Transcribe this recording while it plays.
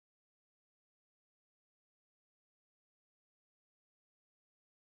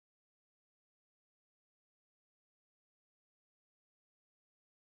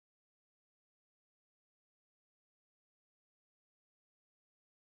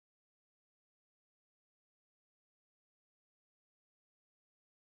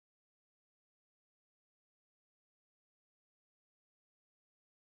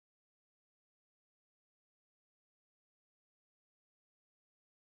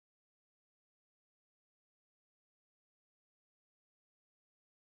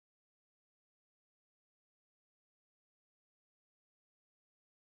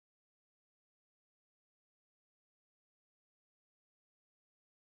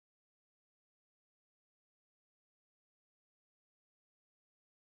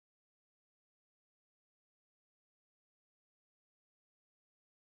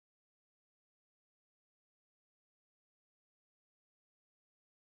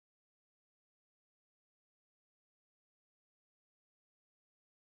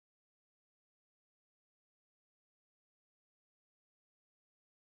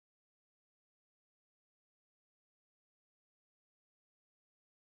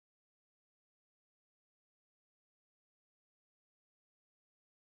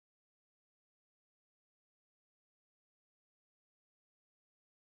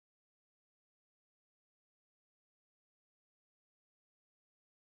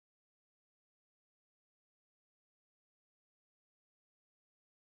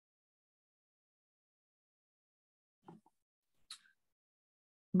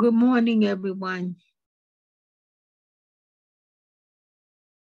Good morning, everyone.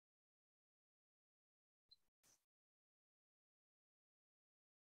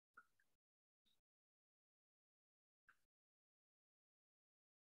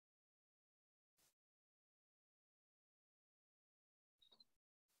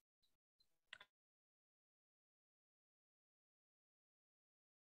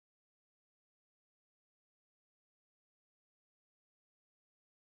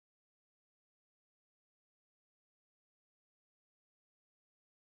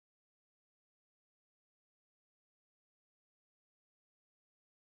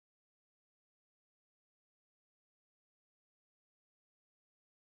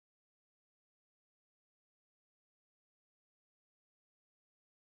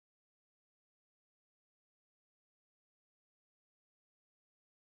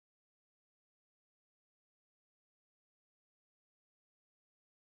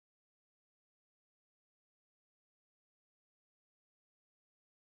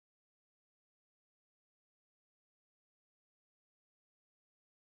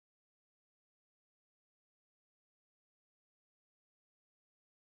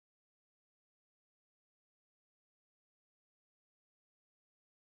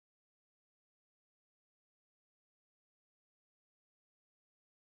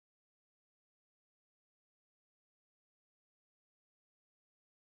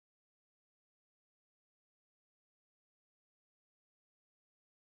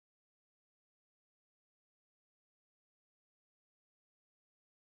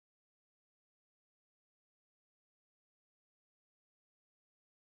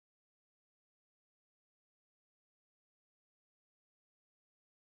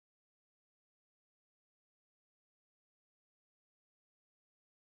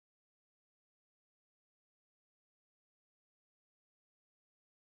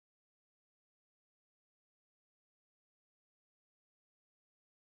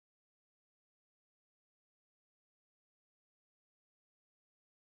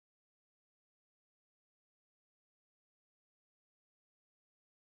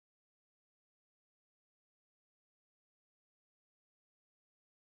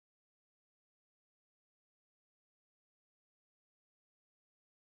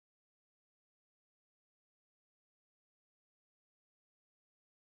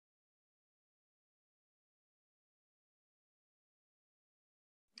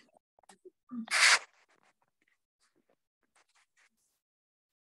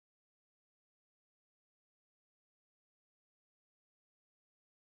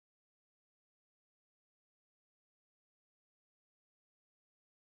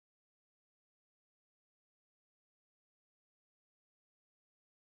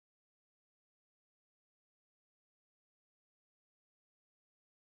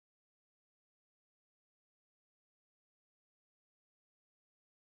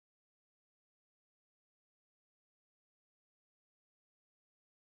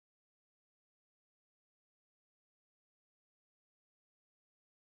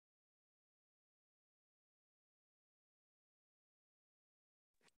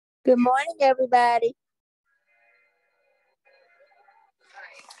 Good morning, everybody.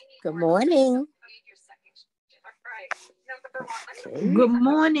 Good morning. Okay. Good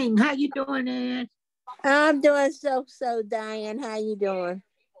morning. How you doing, Ann? I'm doing so, Diane. How you doing?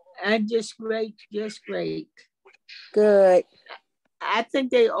 I'm just great, just great. Good. I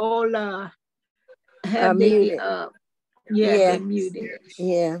think they all have Muted. they're Yeah. muted.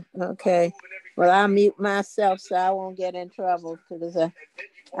 Yeah. Okay. Well, I'll mute myself so I won't get in trouble because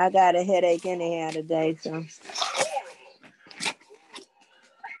I got a headache anyhow today. So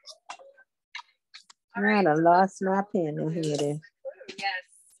I done lost my pen in here. Yes,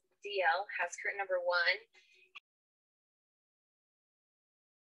 DL has current number 1.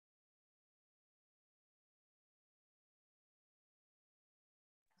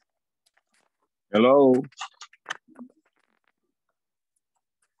 Hello.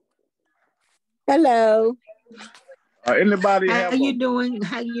 Hello. Anybody How have you doing?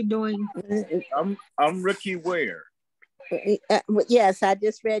 How you doing? I'm Ricky Ware. Yes, I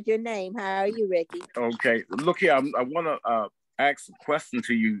just read your name. How are you, Ricky? Okay. Look here, I want to ask a question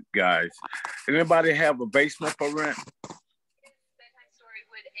to you guys. Anybody have a basement for rent?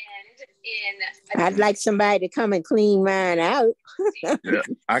 I'd like somebody to come and clean mine out. Yeah,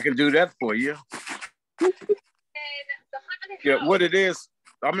 I can do that for you. Yeah, what it is,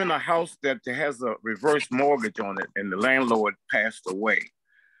 I'm in a house that has a reverse mortgage on it, and the landlord passed away.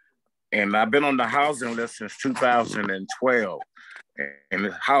 And I've been on the housing list since 2012. And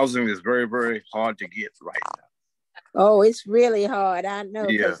the housing is very, very hard to get right now. Oh, it's really hard. I know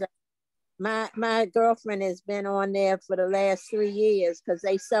Yeah. because my girlfriend has been on there for the last 3 years because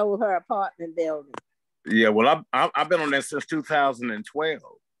they sold her apartment building. Yeah, well, I've been on that since 2012.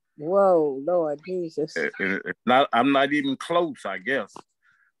 Whoa, Lord Jesus! I'm not even close, I guess.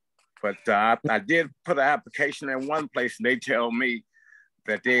 But I did put an application in one place, and they tell me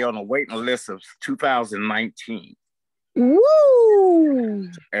that they're on a waiting list of 2019. Woo!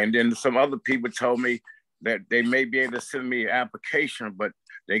 And then some other people told me that they may be able to send me an application, but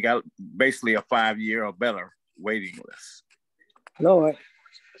they got basically a 5-year or better waiting list. Lord.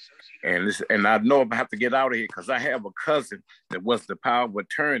 And I know I have to get out of here because I have a cousin that was the power of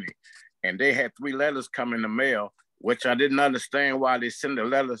attorney, and they had 3 letters come in the mail, which I didn't understand why they send the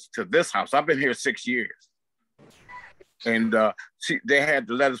letters to this house. I've been here 6 years. And they had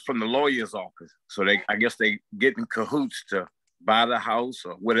the letters from the lawyer's office. So I guess they get in cahoots to buy the house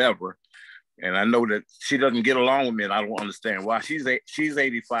or whatever. And I know that she doesn't get along with me, and I don't understand why. She's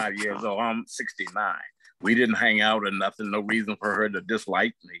 85 years old. I'm 69. We didn't hang out or nothing. No reason for her to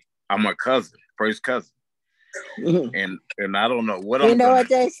dislike me. I'm her cousin, first cousin. And I don't know what you know what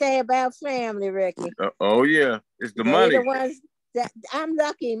they say about family, Ricky. Oh yeah, it's the money. The ones that I'm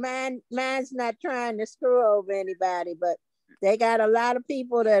lucky. Mine's not trying to screw over anybody, but they got a lot of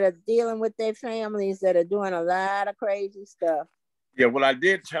people that are dealing with their families that are doing a lot of crazy stuff. Yeah, well, I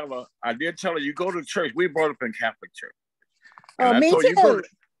did tell her you go to church. We brought up in Catholic church. And me too.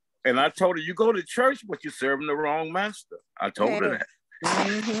 And I told her you go to church, but you're serving the wrong master. I told her that.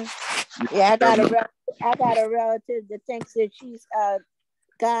 Mm-hmm. Yeah, I got a relative that thinks that she's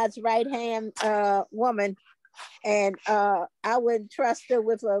God's right hand woman, and I wouldn't trust her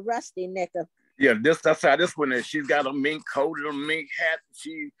with a rusty nickel. Yeah, that's how this one is. She's got a mink coat and a mink hat.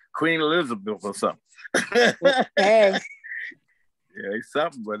 She Queen Elizabeth or something. Hey. Yeah, it's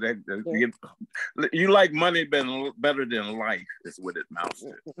something, but you like money better than life is what it amounts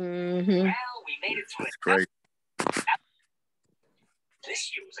to. Mm-hmm. Well, we made it to it's great.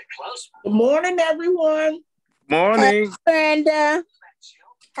 This year was a close one. Good morning, everyone. Morning. Hey, Brenda.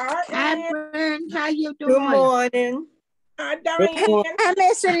 Hi, Brenda. How you doing? Good morning. Hi, Diane. Hi,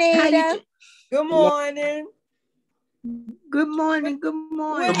 Miss Anita. Good morning. Good morning. Good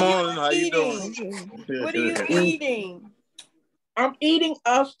morning. Good morning. How you doing? What are you eating? I'm eating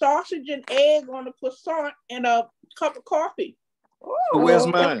a sausage and egg on a croissant and a cup of coffee. Oh, where's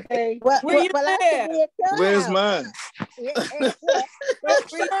mine? Okay. Where you live? Where's mine? Me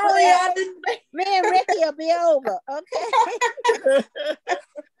and Ricky will be over. Okay.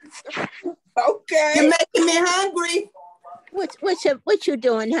 Okay. You're making me hungry. What you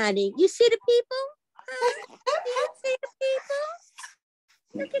doing, honey? You see the people? You see the people?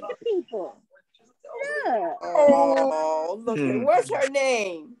 Look at the people. Look. Oh, look at what's her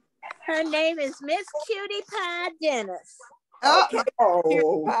name? Her name is Miss Cutie Pie Dennis. Okay.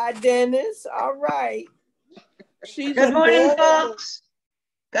 Cutie Pie Dennis. All right. She's Good morning, folks.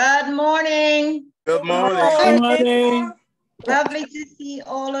 Good morning. Good morning. Good morning. Lovely to see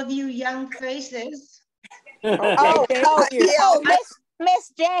all of you young faces. Miss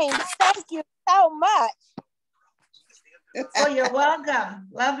James, thank you so much. Oh, you're welcome.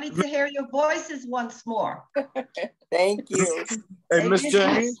 Lovely to hear your voices once more. Thank you. Hey, Miss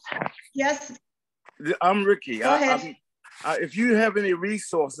James. Yes. I'm Ricky. Go ahead. If you have any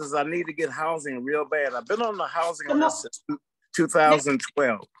resources, I need to get housing real bad. I've been on the housing list since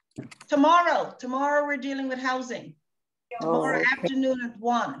 2012. Tomorrow we're dealing with housing. Tomorrow afternoon at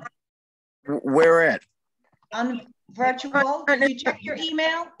 1. Where at? On virtual. If you check your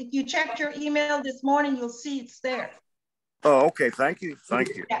email, this morning, you'll see it's there. Oh, okay. Thank you.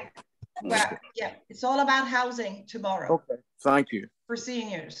 Yeah. Well, yeah, it's all about housing tomorrow. Okay. Thank you. For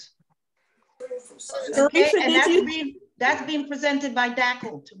seniors. Okay, and that's being presented by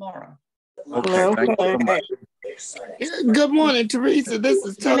DACL tomorrow. Okay. Thank you so much. Good morning, Teresa. This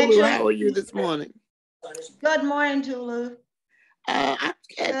is Tolu. How are you this morning? Good morning, Tolu. I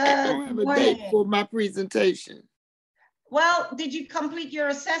don't have a date for my presentation. Well, did you complete your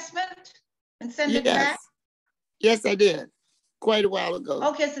assessment and send it back? Yes, I did. Quite a while ago.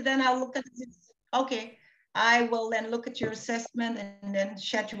 Okay, so then I'll look at this. Okay, I will then look at your assessment and then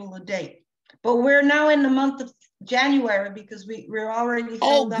schedule a date. But we're now in the month of January because we're already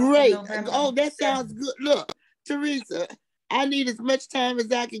filled up great. in November. Oh, that sounds good. Look, Teresa, I need as much time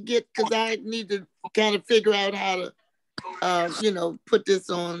as I can get because I need to kind of figure out how to, put this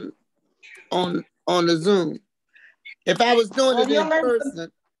on the Zoom. If I was doing it in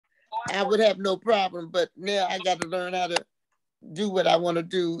person, I would have no problem. But now I got to learn how to do what I want to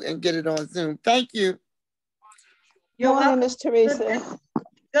do and get it on Zoom. Thank you. You're welcome, Miss Teresa.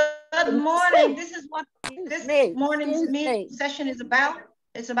 Good morning. This is what this morning's meeting session is about.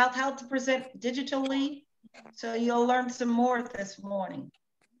 It's about how to present digitally. So you'll learn some more this morning.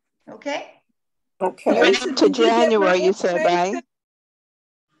 Okay? Okay. To January, you said, right?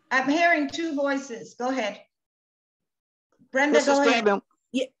 I'm hearing two voices. Go ahead. Brenda, go ahead.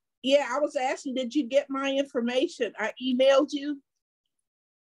 Yeah, I was asking, did you get my information? I emailed you.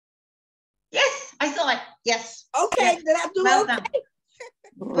 Yes, I saw it. Yes. Okay, yes. did I do well okay? Done.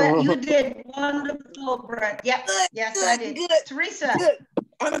 But you did wonderful, Brent. Yep. Good, yes, good, I did. Good. Teresa, Good.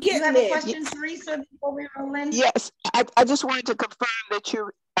 I'm getting you have there. a question, Teresa, before we roll in? Yes, I just wanted to confirm that you,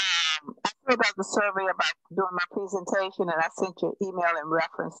 I filled out the survey about doing my presentation, and I sent you an email in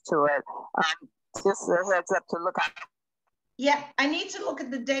reference to it. Just a heads up to look out. Yeah, I need to look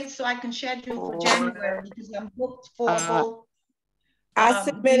at the dates so I can schedule for January because I'm booked for full. I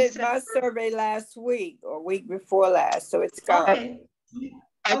submitted my survey last week or week before last, so it's gone.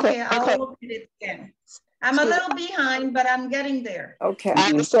 Okay, I'll look at it again. I'm a little behind, but I'm getting there. Okay. I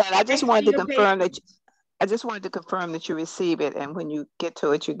understand. I just wanted to confirm that. I just wanted to confirm that you receive it, and when you get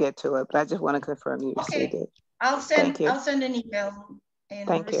to it, you get to it. But I just want to confirm you received it. I'll send an email in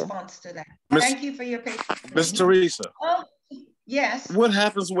response to that. Thank you for your patience. Miss Teresa. Oh, yes. What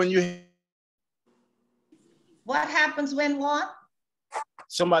happens when you? What happens when what?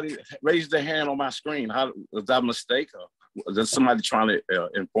 Somebody raised their hand on my screen. How was that a mistake, or was there somebody trying to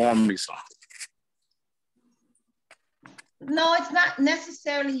inform me something? No, it's not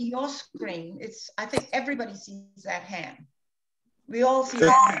necessarily your screen. I think everybody sees that hand. We all see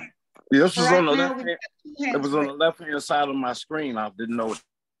that hand. This was on the left hand. It was on the left hand side of my screen. I didn't know.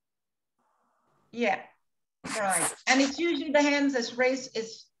 Yeah, right. And it's usually the hands that's raised.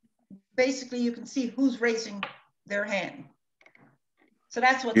 It's basically you can see who's raising their hand. So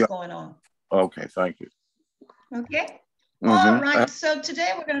that's what's going on. Okay, thank you. Okay. All right. So today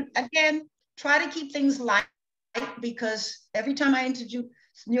we're going to, again, try to keep things light because every time I introduce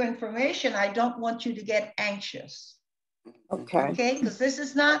new information, I don't want you to get anxious. Okay. Okay. Because this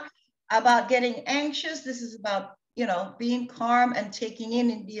is not about getting anxious. This is about, being calm and taking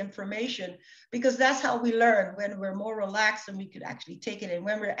in the information because that's how we learn when we're more relaxed and we could actually take it in.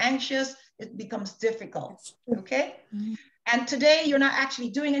 When we're anxious, it becomes difficult. Okay. And today you're not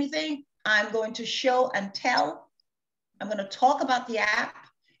actually doing anything. I'm going to show and tell. I'm going to talk about the app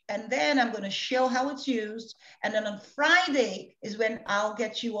and then I'm going to show how it's used. And then on Friday is when I'll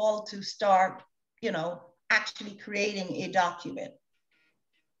get you all to start, actually creating a document.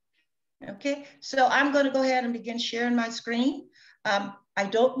 Okay, so I'm going to go ahead and begin sharing my screen. I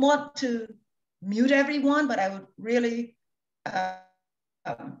don't want to mute everyone, but I would really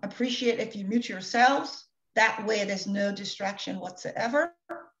appreciate if you mute yourselves. That way there's no distraction whatsoever,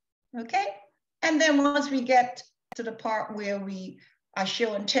 okay? And then once we get to the part where I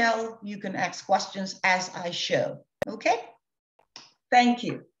show and tell, you can ask questions as I show, okay? Thank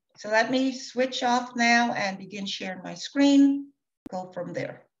you. So let me switch off now and begin sharing my screen, go from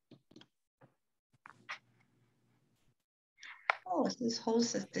there. Oh, this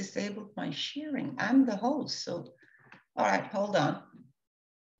host has disabled my sharing. I'm the host, so, all right, hold on.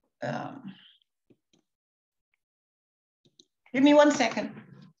 Give me 1 second.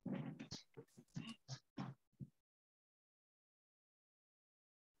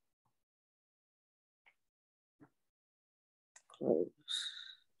 Close.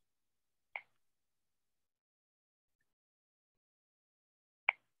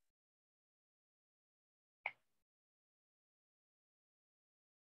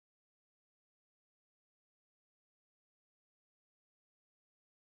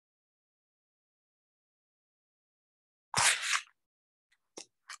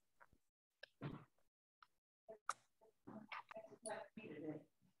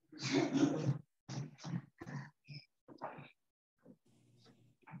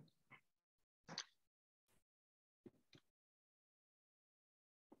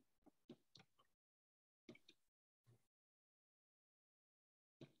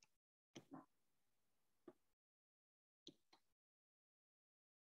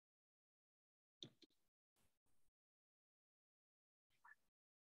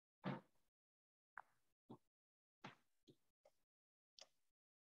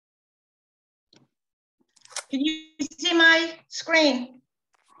 Can you see my screen?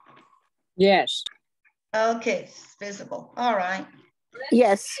 Yes. Okay, it's visible. All right.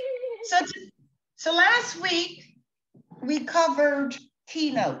 Yes. So last week we covered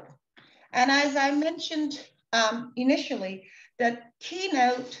Keynote. And as I mentioned initially, that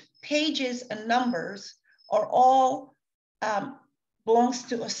Keynote pages and numbers are all belongs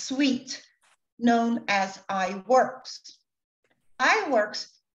to a suite known as iWorks. iWorks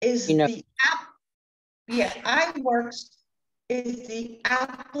is the app. Yes, iWorks is the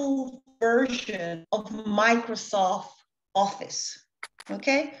Apple version of Microsoft Office.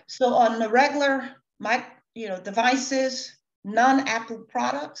 Okay, so on the regular devices, non-Apple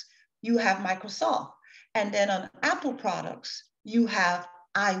products, you have Microsoft. And then on Apple products, you have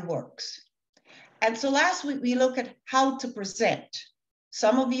iWorks. And so last week we looked at how to present.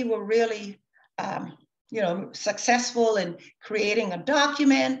 Some of you were really successful in creating a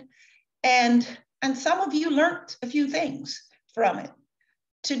document, and some of you learned a few things from it.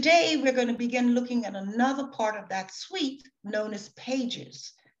 Today, we're going to begin looking at another part of that suite known as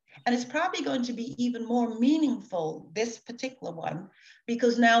pages. And it's probably going to be even more meaningful, this particular one,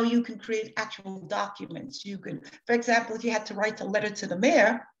 because now you can create actual documents. You can, for example, if you had to write a letter to the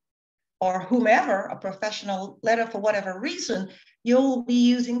mayor or whomever, a professional letter for whatever reason, you'll be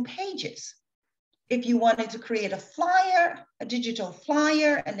using pages. If you wanted to create a flyer, a digital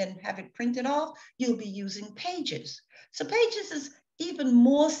flyer, and then have it printed off, you'll be using pages. So pages is even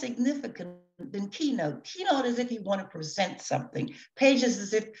more significant than Keynote. Keynote is if you want to present something. Pages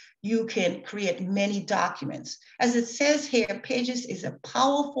is if you can create many documents. As it says here, Pages is a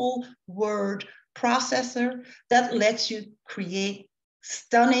powerful word processor that lets you create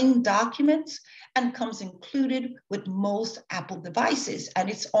stunning documents and comes included with most Apple devices. And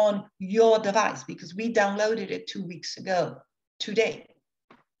it's on your device because we downloaded it 2 weeks ago today.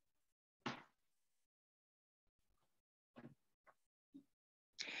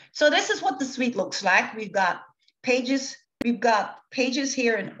 So this is what the suite looks like. We've got pages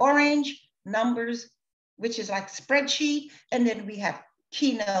here in orange, numbers, which is like spreadsheet, and then we have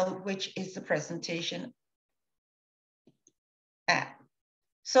Keynote, which is the presentation app.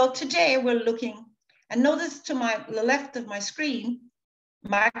 So today we're looking, and notice to the left of my screen,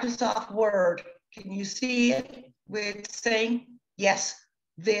 Microsoft Word. Can you see it? We're saying, yes,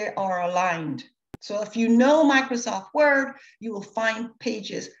 they are aligned. So if you know Microsoft Word, you will find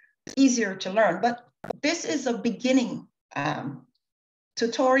Pages easier to learn. But this is a beginning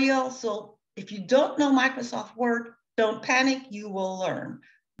tutorial. So if you don't know Microsoft Word, don't panic, you will learn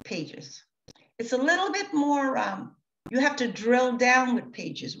Pages. It's a little bit more, you have to drill down with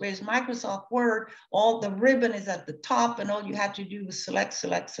Pages, whereas Microsoft Word, all the ribbon is at the top and all you have to do is select,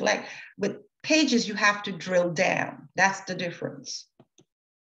 select, select. With Pages, you have to drill down. That's the difference.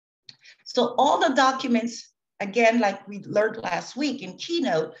 So all the documents, again, like we learned last week in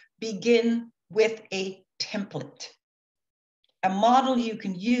Keynote, begin with a template, a model you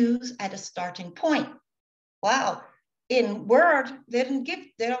can use at a starting point. Wow, in Word, they don't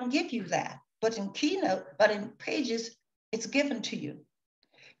give you that. But in Keynote, but in Pages, it's given to you.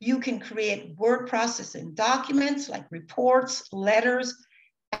 You can create word processing documents like reports, letters,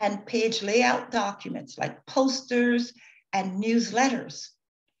 and page layout documents like posters and newsletters.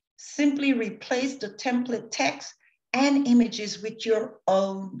 Simply replace the template text and images with your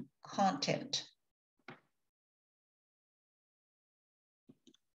own content.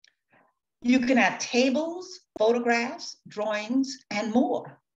 You can add tables, photographs, drawings, and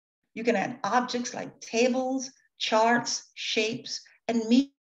more. You can add objects like tables, charts, shapes, and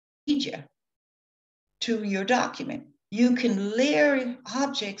media to your document. You can layer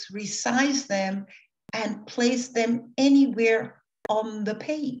objects, resize them, and place them anywhere on the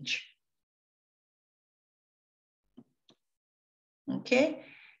page. Okay,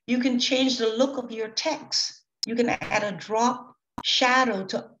 you can change the look of your text. You can add a drop shadow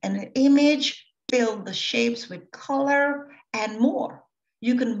to an image, fill the shapes with color, and more.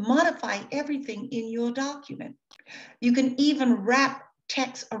 You can modify everything in your document. You can even wrap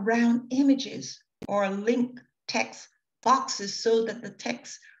text around images or link text boxes so that the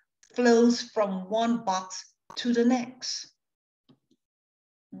text flows from one box to the next.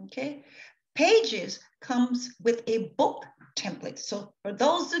 Okay, Pages comes with a book template. So for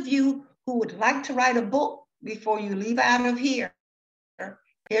those of you who would like to write a book before you leave out of here,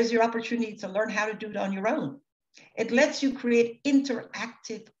 here's your opportunity to learn how to do it on your own. It lets you create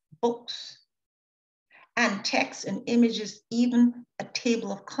interactive books and text and images, even a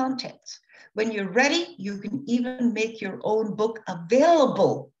table of contents. When you're ready, you can even make your own book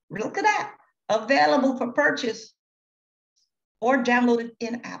available. Look at that, available for purchase or downloaded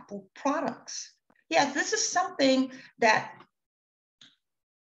in Apple products. Yes, this is something that,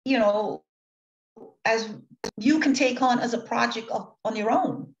 you know, as you can take on as a project on your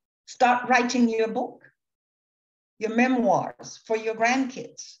own. Start writing your book, your memoirs for your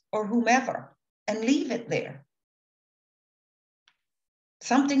grandkids or whomever, and leave it there.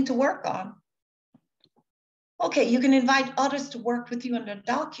 Something to work on. Okay, you can invite others to work with you on the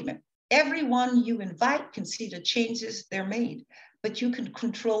document. Everyone you invite can see the changes they're made, but you can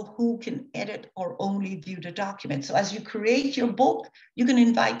control who can edit or only view the document. So as you create your book, you can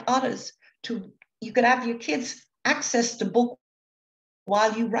invite others to, you could have your kids access the book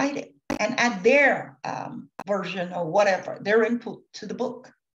while you write it and add their version or whatever, their input to the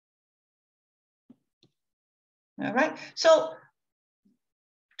book. All right, so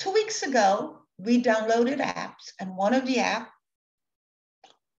 2 weeks ago, we downloaded apps, and one of the apps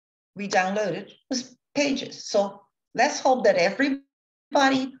we downloaded was Pages. So let's hope that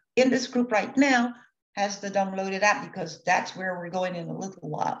everybody in this group right now has the downloaded app, because that's where we're going in a little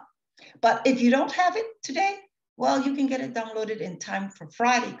while. But if you don't have it today, well, you can get it downloaded in time for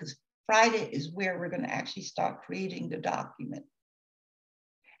Friday, because Friday is where we're going to actually start creating the document.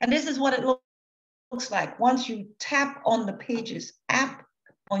 And this is what it looks like. Once you tap on the Pages app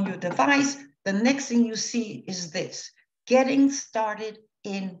on your device, the next thing you see is this: getting started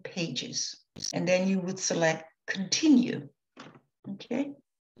in Pages. And then you would select continue. Okay.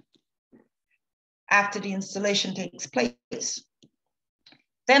 After the installation takes place.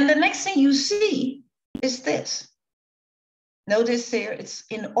 Then the next thing you see is this. Notice here, it's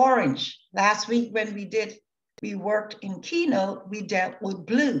in orange. Last week when we worked in Keynote, we dealt with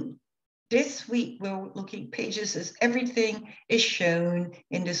blue. This week we're looking Pages as everything is shown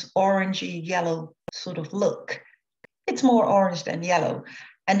in this orangey yellow sort of look. It's more orange than yellow.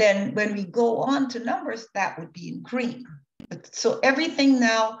 And then when we go on to numbers, that would be in green. So everything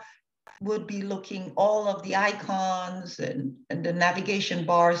now would be looking, all of the icons and the navigation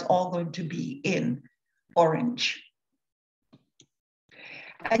bars all going to be in orange.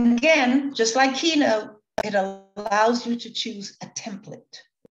 Again, just like Keynote, it allows you to choose a template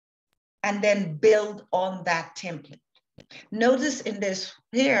and then build on that template. Notice in this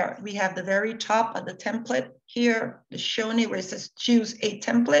here, we have the very top of the template here, the Shoni, where it says choose a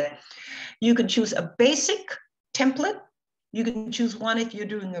template. You can choose a basic template. You can choose one if you're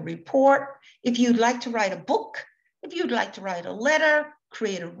doing a report, if you'd like to write a book, if you'd like to write a letter,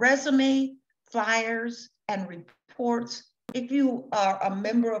 create a resume, flyers, and reports. If you are a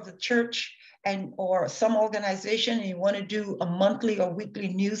member of the church or some organization and you want to do a monthly or weekly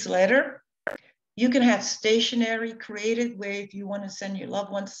newsletter, you can have stationery created where if you want to send your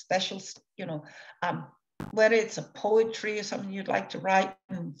loved ones special, whether it's a poetry or something you'd like to write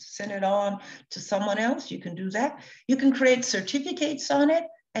and send it on to someone else, you can do that. You can create certificates on it.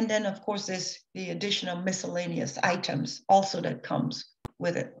 And then of course, there's the additional miscellaneous items also that comes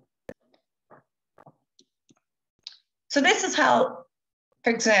with it. So this is how, for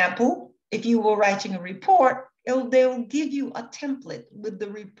example, if you were writing a report, they'll give you a template with the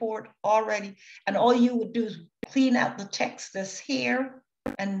report already. And all you would do is clean out the text that's here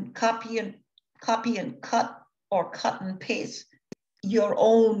and copy and cut or cut and paste your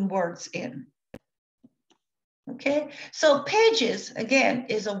own words in. Okay, so Pages, again,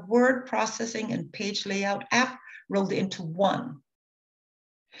 is a word processing and page layout app rolled into one.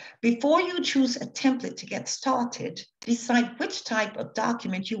 Before you choose a template to get started, decide which type of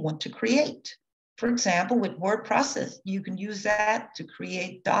document you want to create. For example, with word process, you can use that to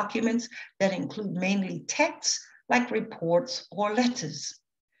create documents that include mainly text, like reports or letters.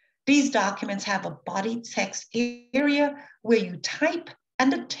 These documents have a body text area where you type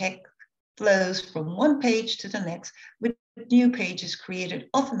and the text flows from one page to the next, with new pages created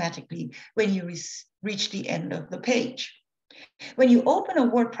automatically when you reach the end of the page. When you open a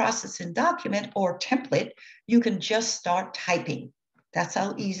word processing document or template, you can just start typing. That's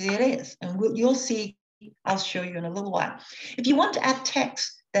how easy it is. And you'll see, I'll show you in a little while. If you want to add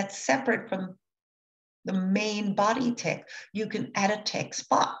text that's separate from the main body text, you can add a text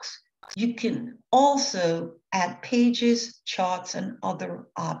box. You can also add pages, charts, and other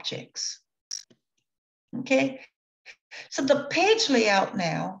objects. Okay, so the page layout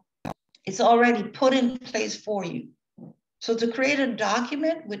now is already put in place for you. So to create a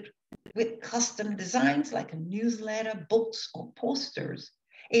document with custom designs like a newsletter, books, or posters,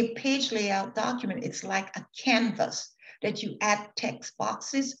 a page layout document, it's like a canvas that you add text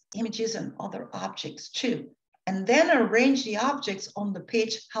boxes, images, and other objects to, and then arrange the objects on the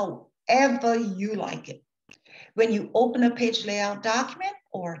page however you like it. When you open a page layout document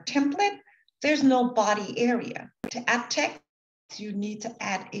or a template, there's no body area. To add text, you need to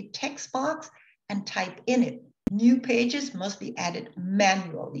add a text box and type in it. New pages must be added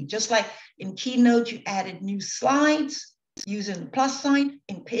manually. Just like in Keynote, you added new slides using the plus sign.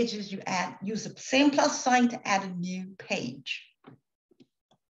 In Pages, you use the same plus sign to add a new page.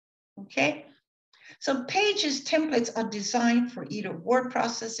 Okay, so Pages templates are designed for either word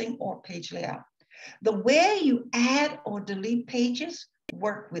processing or page layout. The way you add or delete pages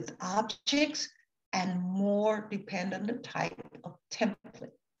work with objects, and more depend on the type of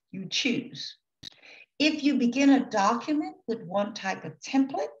template you choose. If you begin a document with one type of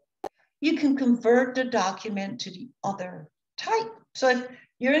template, you can convert the document to the other type. So if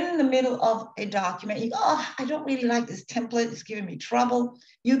you're in the middle of a document, you go, oh, I don't really like this template, it's giving me trouble.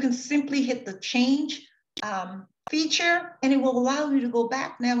 You can simply hit the change feature, and it will allow you to go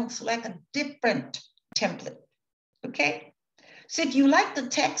back now and select a different template, okay? So if you like the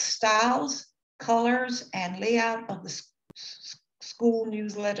text styles, colors, and layout of the school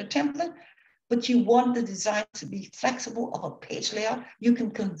newsletter template, but you want the design to be flexible of a page layout, you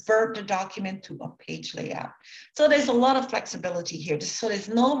can convert the document to a page layout. So there's a lot of flexibility here. So there's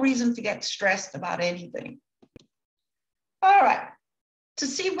no reason to get stressed about anything. All right. To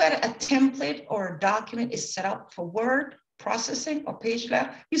see whether a template or a document is set up for word processing or page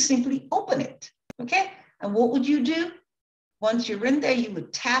layout, you simply open it, okay? And what would you do? Once you're in there, you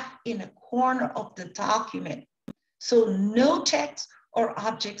would tap in a corner of the document. So no text or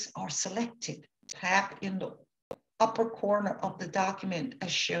objects are selected. Tap in the upper corner of the document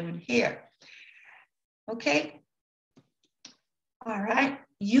as shown here. Okay. All right.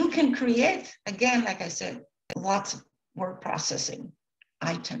 You can create, again, like I said, lots of word processing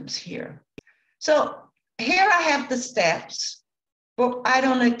items here. So here I have the steps, but I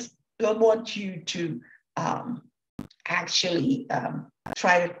don't want you to actually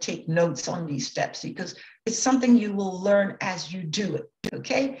try to take notes on these steps, because it's something you will learn as you do it,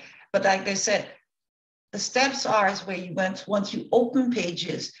 okay? But like I said, the steps are as where you went, once you open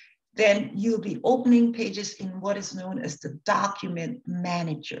pages, then you'll be opening pages in what is known as the document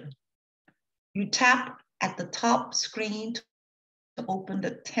manager. You tap at the top screen to open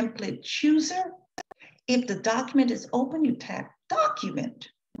the template chooser. If the document is open, you tap document,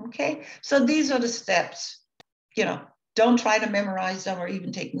 okay? So these are the steps. You know, don't try to memorize them or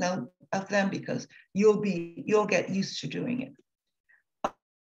even take note of them, because you'll get used to doing it.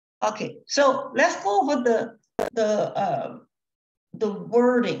 Okay, so let's go over the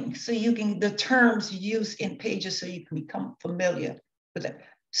wording, so you can, the terms used in pages, so you can become familiar with it.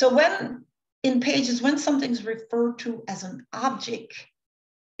 So when in pages, when something's referred to as an object,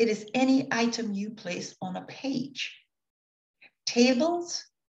 it is any item you place on a page. Tables,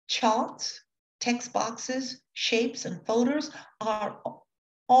 charts, text boxes, shapes, and folders are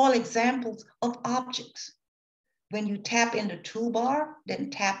all examples of objects. When you tap in the toolbar, then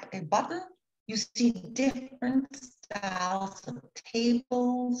tap a button, you see different styles of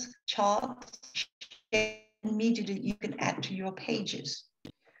tables, charts, and media that you can add to your pages.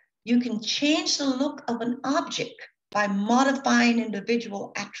 You can change the look of an object by modifying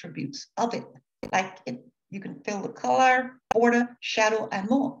individual attributes of it, like you can fill the color, border, shadow, and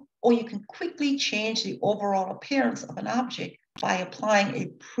more. Or you can quickly change the overall appearance of an object by applying a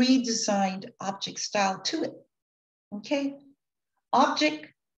pre-designed object style to it, okay? Object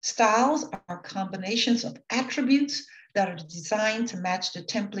styles are combinations of attributes that are designed to match the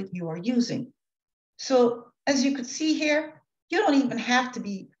template you are using. So as you could see here, you don't even have to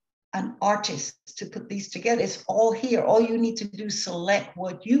be an artist to put these together. It's all here. All you need to do is select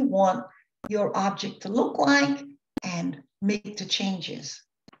what you want your object to look like and make the changes.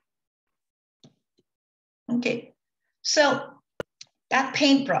 Okay, so that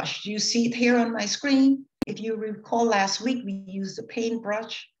paintbrush, you see it here on my screen. If you recall last week, we used the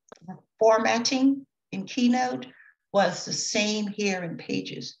paintbrush formatting in Keynote, was the same here in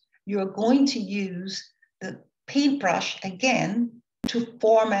Pages. You're going to use the paintbrush again to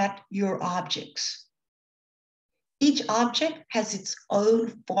format your objects. Each object has its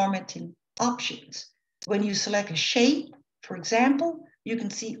own formatting options. When you select a shape, for example, you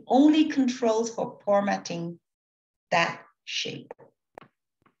can see only controls for formatting that shape.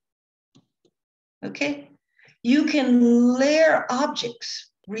 Okay, you can layer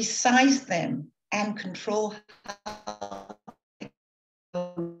objects, resize them, and control how they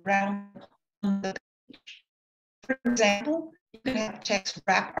go around the page. For example, you can have text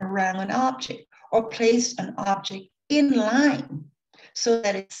wrap around an object or place an object in line so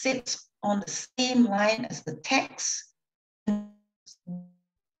that it sits on the same line as the text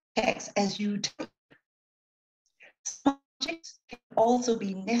as you type. Some objects can also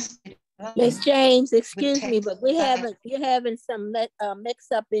be nested. Miss James, excuse me, but you're having some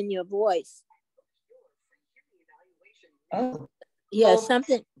mix up in your voice. Oh. Yeah,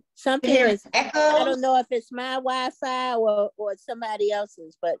 something is echoes. I don't know if it's my Wi-Fi or somebody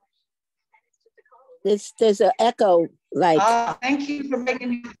else's, but there's an echo. Like, thank you for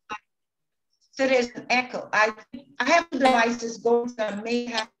making it. So there's an echo. I have devices going, so I may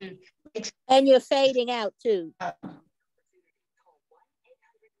have to. And you're fading out too.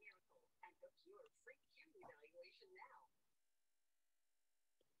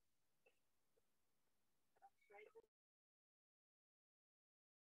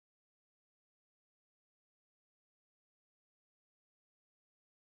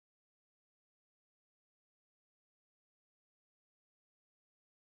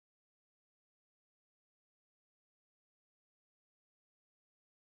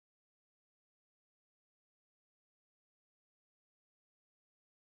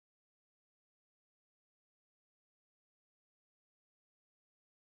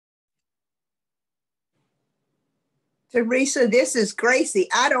 Teresa, this is Gracie.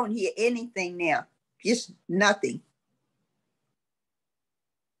 I don't hear anything now. Just nothing.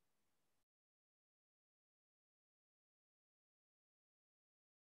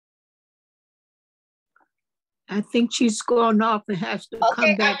 I think she's gone off and has to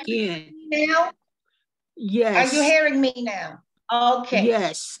come back in. Now? Yes. Are you hearing me now? Okay.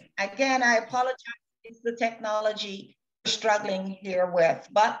 Yes. Again, I apologize. It's the technology we're struggling here with,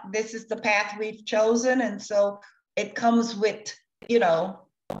 but this is the path we've chosen. And so it comes with, you know,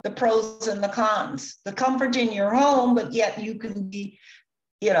 the pros and the cons. The comfort in your home, but yet you can be,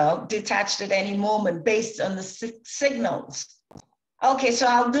 you know, detached at any moment based on the signals. Okay, so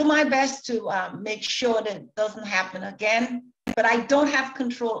I'll do my best to make sure that it doesn't happen again, but I don't have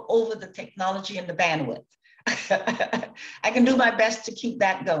control over the technology and the bandwidth. I can do my best to keep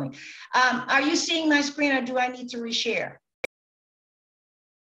that going. Are you seeing my screen or do I need to reshare?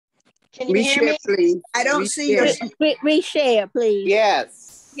 Can you hear me? Please. I don't see your reshare, please.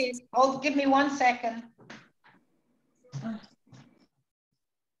 Yes. Okay. Oh, give me 1 second.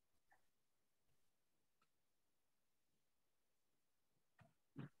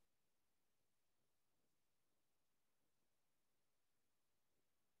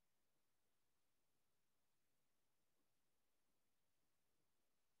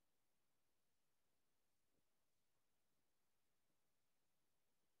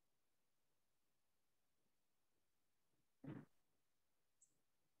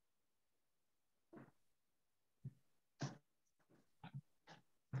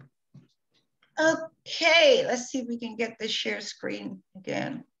 Okay, let's see if we can get this share screen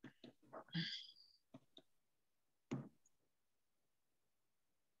again.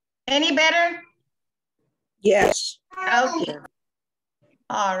 Any better? Yes. Okay.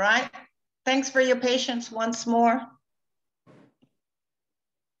 All right. Thanks for your patience once more.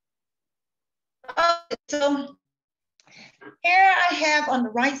 Okay, so here I have on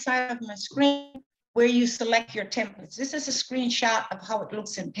the right side of my screen where you select your templates. This is a screenshot of how it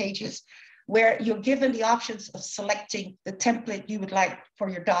looks in Pages, where you're given the options of selecting the template you would like for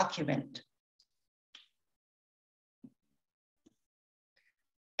your document.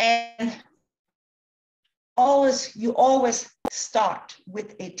 And you always start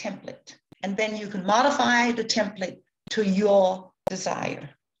with a template, and then you can modify the template to your desire.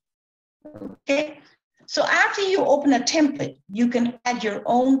 Okay, so after you open a template, you can add your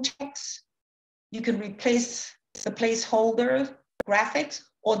own text. You can replace the placeholder graphics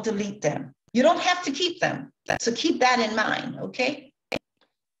or delete them. You don't have to keep them, so keep that in mind, okay?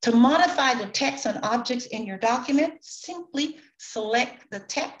 To modify the text and objects in your document, simply select the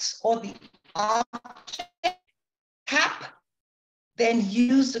text or the object, tap, then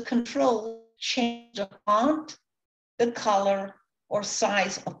use the control, change the font, the color, or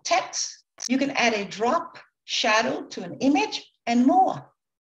size of text. You can add a drop shadow to an image and more.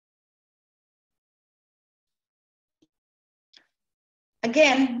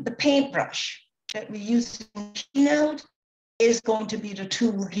 Again, the paintbrush that we use in Keynote is going to be the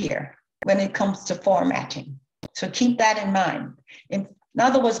tool here when it comes to formatting. So keep that in mind. In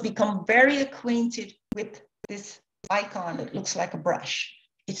other words, become very acquainted with this icon that looks like a brush.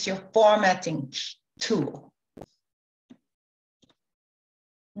 It's your formatting tool.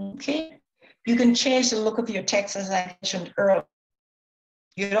 Okay, you can change the look of your text as I mentioned earlier.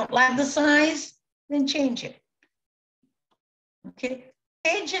 You don't like the size, then change it. Okay,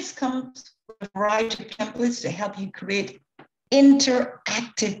 Pages comes with a variety of templates to help you create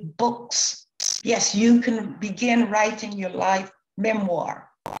interactive books. Yes, you can begin writing your life memoir.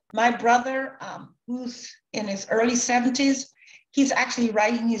 My brother, who's in his early 70s, he's actually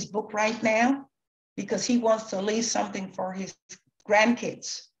writing his book right now because he wants to leave something for his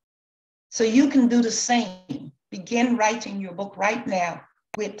grandkids. So you can do the same. Begin writing your book right now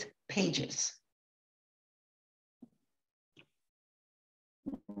with Pages.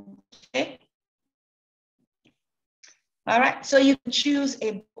 Okay. All right, so you can choose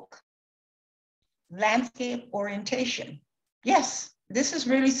a book. Landscape orientation. Yes, this is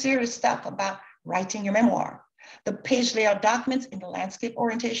really serious stuff about writing your memoir. The page layout documents in the landscape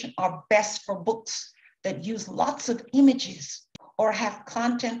orientation are best for books that use lots of images or have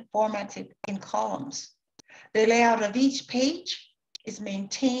content formatted in columns. The layout of each page is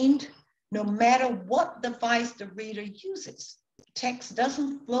maintained no matter what device the reader uses. Text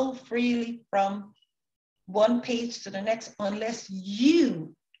doesn't flow freely from one page to the next unless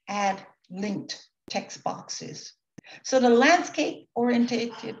you add linked text boxes. So the landscape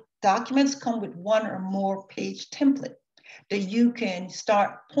oriented documents come with one or more page template that you can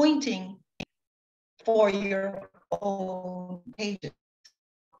start pointing for your own pages.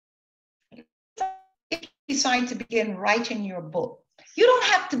 If you decide to begin writing your book, you don't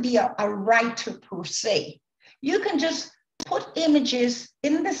have to be a writer per se. You can just put images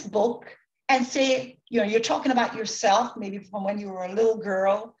in this book and say, you're talking about yourself, maybe from when you were a little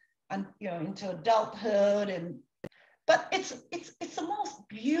girl and into adulthood, but it's the most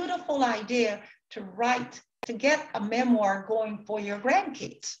beautiful idea to write, to get a memoir going for your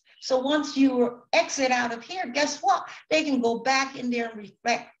grandkids. So once you exit out of here, guess what? They can go back in there and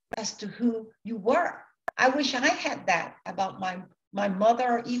reflect as to who you were. I wish I had that about my mother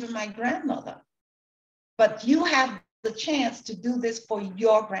or even my grandmother. But you have the chance to do this for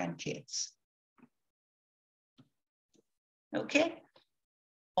your grandkids. Okay?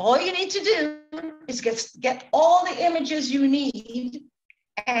 All you need to do is get all the images you need.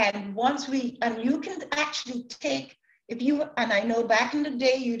 And you can actually take, and I know back in the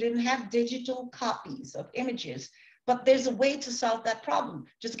day, you didn't have digital copies of images, but there's a way to solve that problem.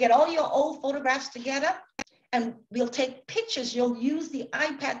 Just get all your old photographs together and we'll take pictures. You'll use the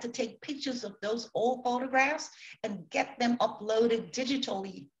iPad to take pictures of those old photographs and get them uploaded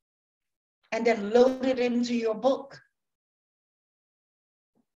digitally and then load it into your book.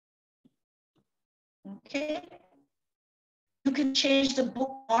 Okay. You can change the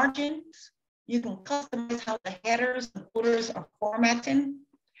book margins. You can customize how the headers and footers are formatted.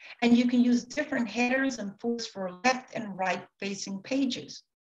 And you can use different headers and footers for left and right facing pages.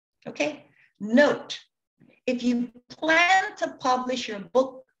 Okay. Note, if you plan to publish your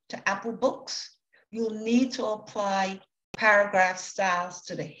book to Apple Books, you'll need to apply paragraph styles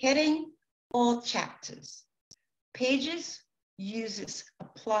to the heading or chapters. Pages uses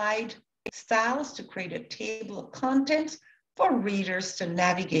applied styles to create a table of contents for readers to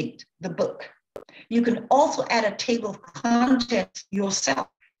navigate the book. You can also add a table of contents yourself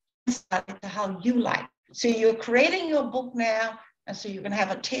to how you like. So you're creating your book now, and so you're going to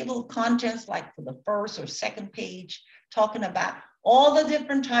have a table of contents like for the first or second page, talking about all the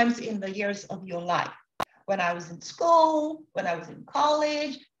different times in the years of your life. When I was in school, when I was in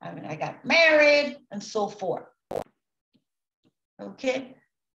college, when I got married, and so forth. Okay.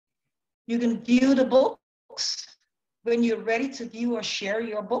 You can view the books. When you're ready to view or share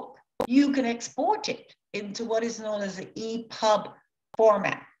your book, you can export it into what is known as an EPUB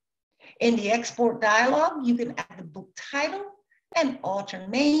format. In the export dialog, you can add the book title and author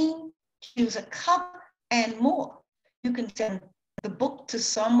name, choose a cover, and more. You can send the book to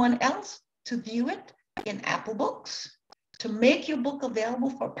someone else to view it in Apple Books. To make your book available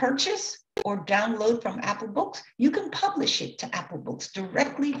for purchase or download from Apple Books, you can publish it to Apple Books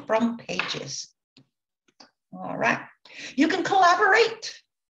directly from Pages. All right. You can collaborate.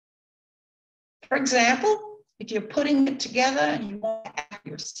 For example, if you're putting it together and you want to add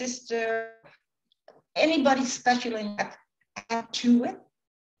your sister, anybody special in that, add to it,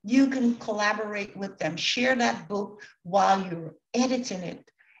 you can collaborate with them, share that book while you're editing it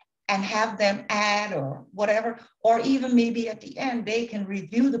and have them add or whatever, or even maybe at the end, they can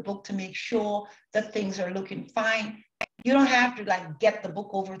review the book to make sure that things are looking fine. You don't have to get the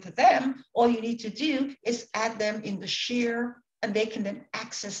book over to them. All you need to do is add them in the share, and they can then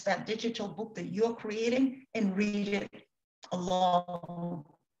access that digital book that you're creating and read it along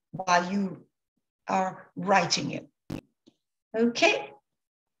while you are writing it. Okay.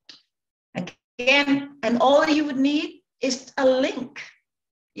 Again, and all you would need is a link.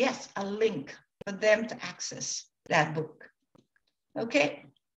 Yes, a link for them to access that book. Okay.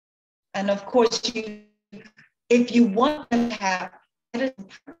 And of course, if you want them to have editing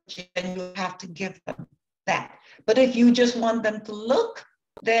privilege, then you have to give them that. But if you just want them to look,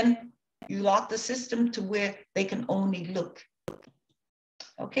 then you lock the system to where they can only look.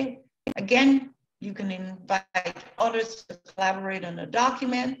 Okay. Again, you can invite others to collaborate on a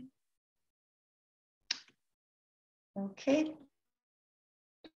document. Okay.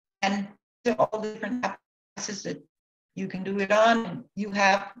 And there are all different applications that you can do it on, and you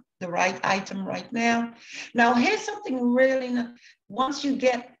have the right item right now. Now, here's something really, once you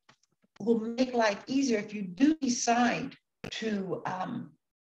will make life easier if you do decide to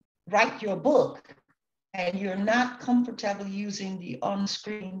write your book. and you're not comfortable using the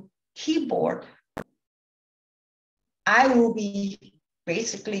on-screen keyboard, I will be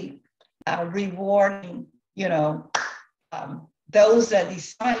basically rewarding, those that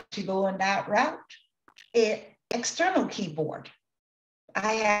decide to go in that route, external keyboard.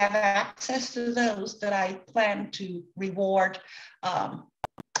 I have access to those that I plan to reward,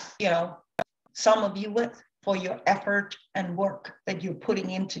 some of you with for your effort and work that you're putting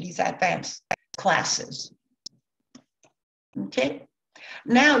into these advanced classes. Okay.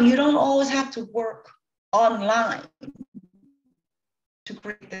 Now, you don't always have to work online to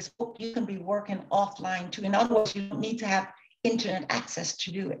create this book. You can be working offline too. In other words, you don't need to have internet access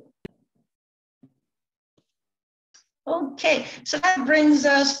to do it. Okay, so that brings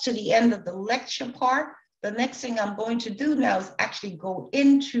us to the end of the lecture part. The next thing I'm going to do now is actually go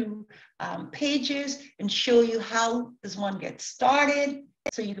into pages and show you how this one gets started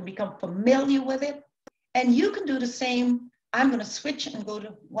so you can become familiar with it. And you can do the same. I'm going to switch and go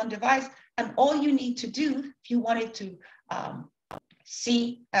to one device. And all you need to do, if you wanted to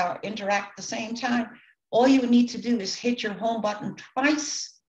see or interact at the same time, all you need to do is hit your home button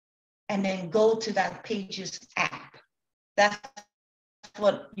twice and then go to that Pages app. That's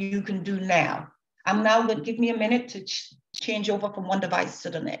what you can do now. I'm now going to give me a minute to change over from one device to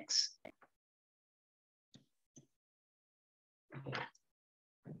the next.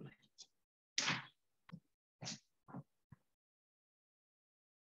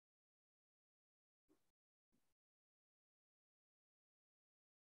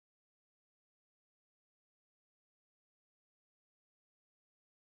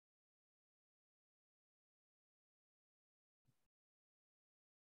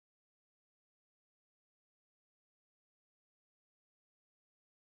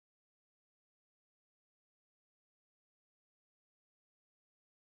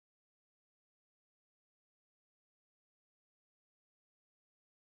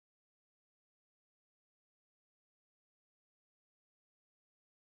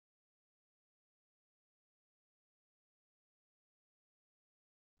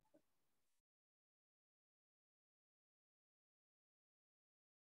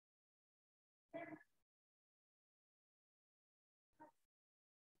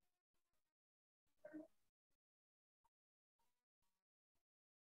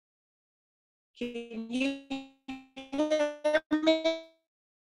 Can you hear me?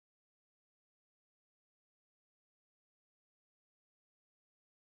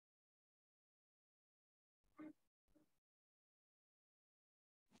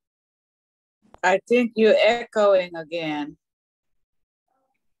 I think you're echoing again.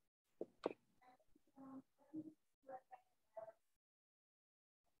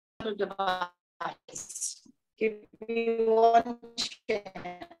 Device. Give me one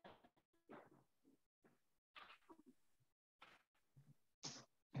chance.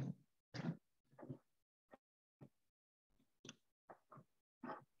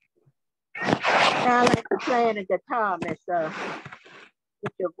 Sound like you're playing a guitar, Miss,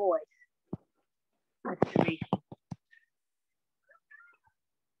 with your voice. That's Teresa.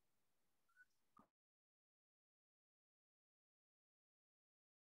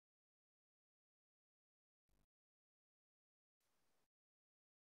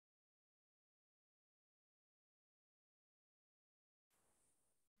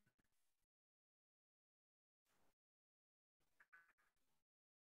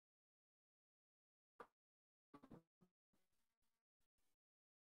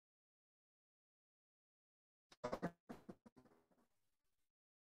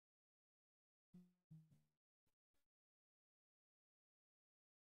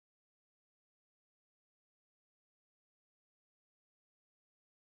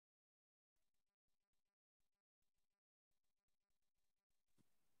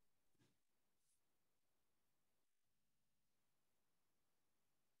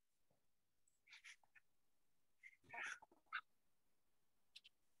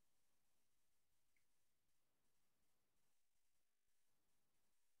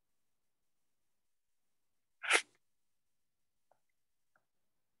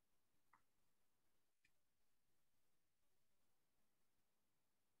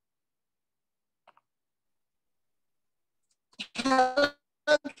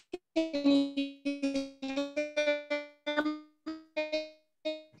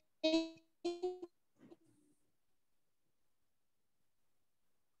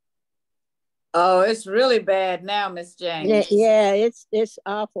 Oh, it's really bad now, Miss James. Yeah, it's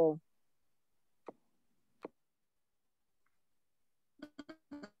awful.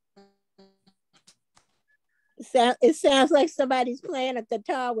 It sounds like somebody's playing a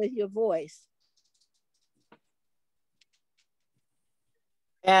guitar with your voice.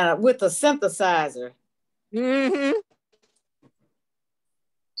 And with the synthesizer. Mm-hmm.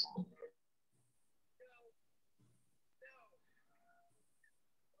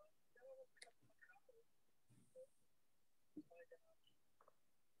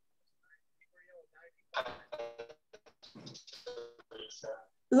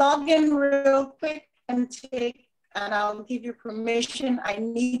 Log in real quick and I'll give you permission. I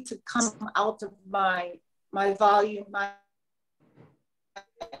need to come out of my volume.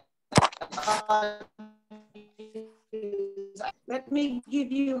 Let me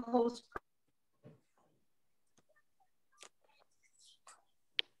give you host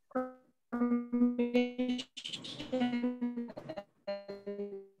permission.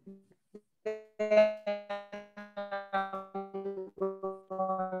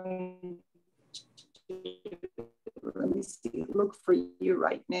 Let me see, look for you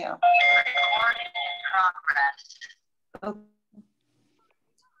right now. Recording in progress. Okay.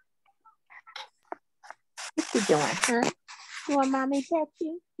 What you doing, huh? You want mommy to text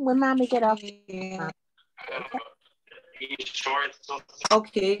you? When mommy get off? Yeah.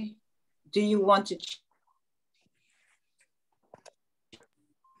 Okay. Do you want to?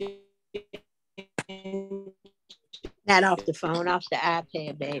 Not off the phone, off the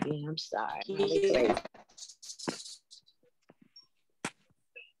iPad, baby. I'm sorry. Yeah.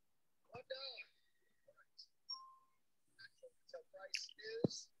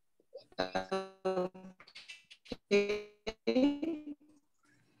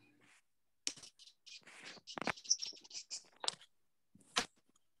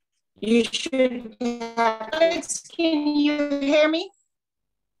 You should. Alex, can you hear me?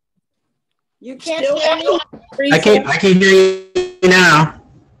 You can't hear me? I can hear you now.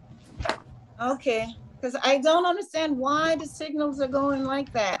 Okay, because I don't understand why the signals are going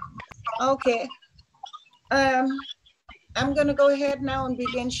like that. Okay. I'm gonna go ahead now and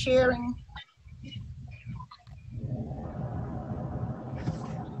begin sharing.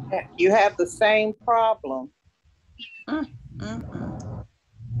 You have the same problem.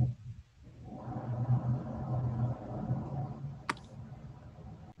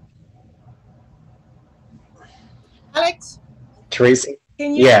 Alex? Teresa?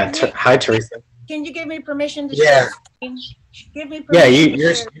 Can you hi, Teresa. Can you give me permission to share the screen? Give me Yeah, permission to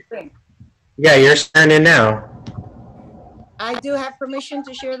share the screen. Yeah, you're sharing it now. I do have permission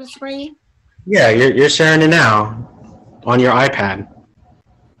to share the screen? Yeah, you're sharing it now on your iPad.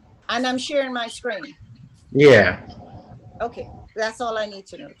 And I'm sharing my screen. Yeah. Okay, that's all I need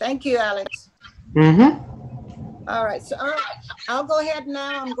to know. Thank you, Alex. Mm-hmm. All right, so I'll go ahead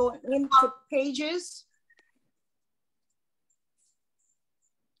now. I'm going into pages.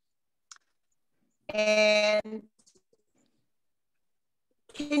 And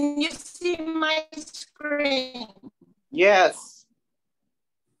can you see my screen? Yes.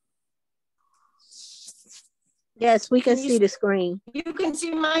 Yes, we can see the screen. You can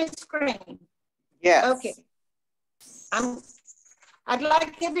see my screen. Yes. Okay. I'd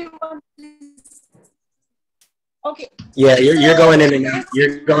like everyone to. Okay. Yeah, you're going in and out.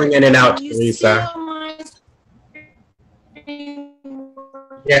 You're going in and out, Teresa.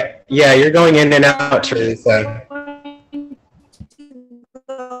 Yeah, you're going in and out, Teresa.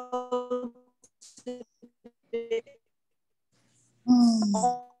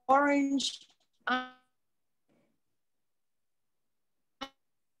 Orange.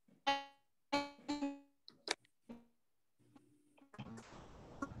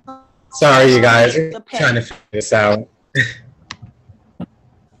 Sorry, you guys. I'm trying to figure this out.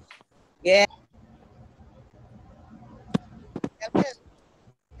 Yeah.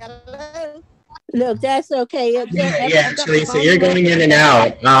 Hello. Look, that's okay. Yeah, Teresa, you're going in and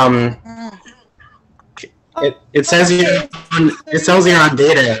out. It says you're on. It says you're on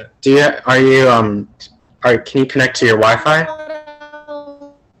data. Can you connect to your Wi-Fi?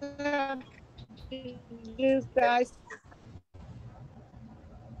 You guys,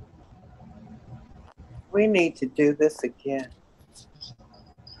 we need to do this again.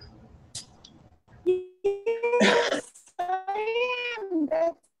 Yes, I am.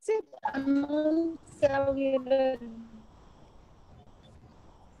 That's it. I'm on cellular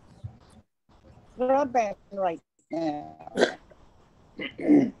broadband right now.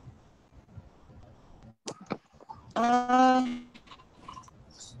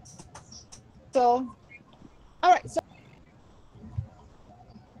 So, all right. So.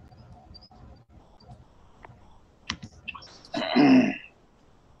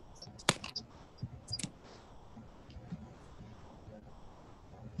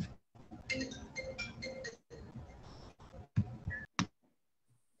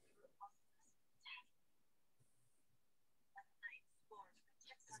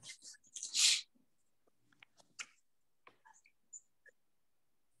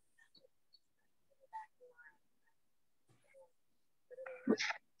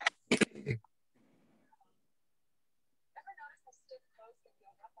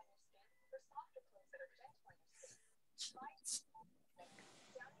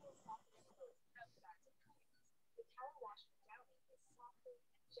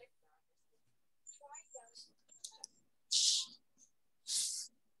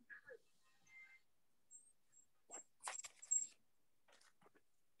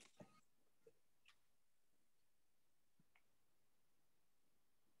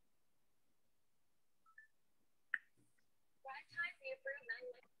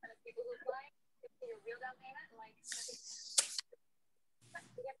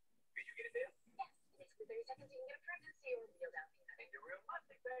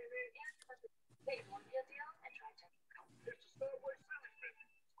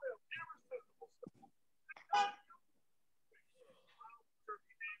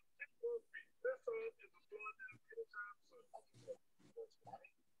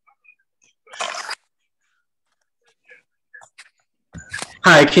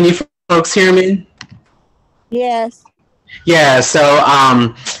 Hi, can you folks hear me? Yes. Yeah,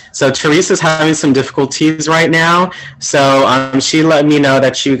 so Teresa's having some difficulties right now. So she let me know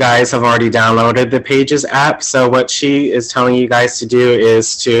that you guys have already downloaded the Pages app. So what she is telling you guys to do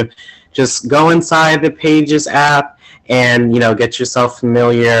is to just go inside the Pages app and, you know, get yourself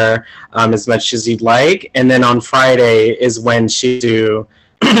familiar as much as you'd like. And then on Friday is when she do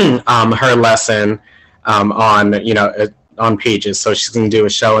her lesson on, you know, on Pages. So she's going to do a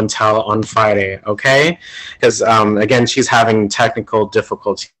show and tell on Friday, okay? Because, again, she's having technical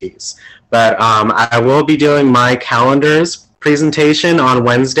difficulties. But I will be doing my calendars presentation on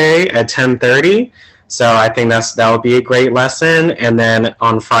Wednesday at 10:30. So I think that will be a great lesson. And then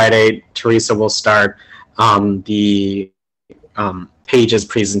on Friday, Teresa will start the Pages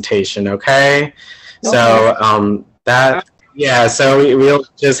presentation, okay? So that... Yeah, so we'll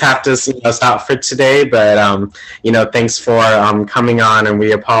just have to, you know, stop for today, but you know, thanks for coming on, and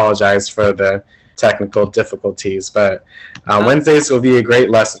we apologize for the technical difficulties. But Wednesdays will be a great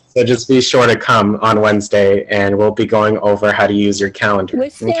lesson, so just be sure to come on Wednesday, and we'll be going over how to use your calendar. We're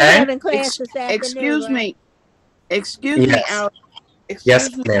still having class this afternoon. Excuse right? me. Excuse me, Alex. Yes,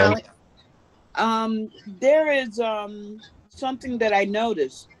 ma'am. There is something that I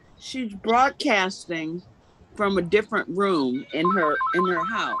noticed. She's broadcasting from a different room in her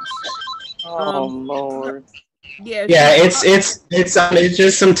house. Oh Lord. Yeah, it's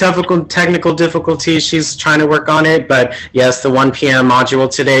just some technical difficulties. She's trying to work on it, but yes, the 1 p.m.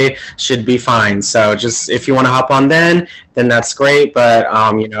 module today should be fine. So just if you want to hop on then that's great. But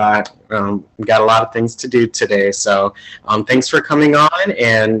you know, we got a lot of things to do today. So thanks for coming on,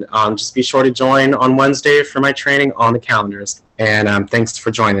 and just be sure to join on Wednesday for my training on the calendars. And thanks for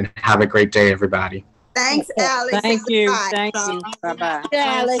joining. Have a great day, everybody. Thanks, Alex. Thank you. Bye. Thank you. Bye-bye.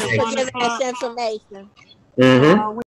 Alex, for giving us information. Mm-hmm.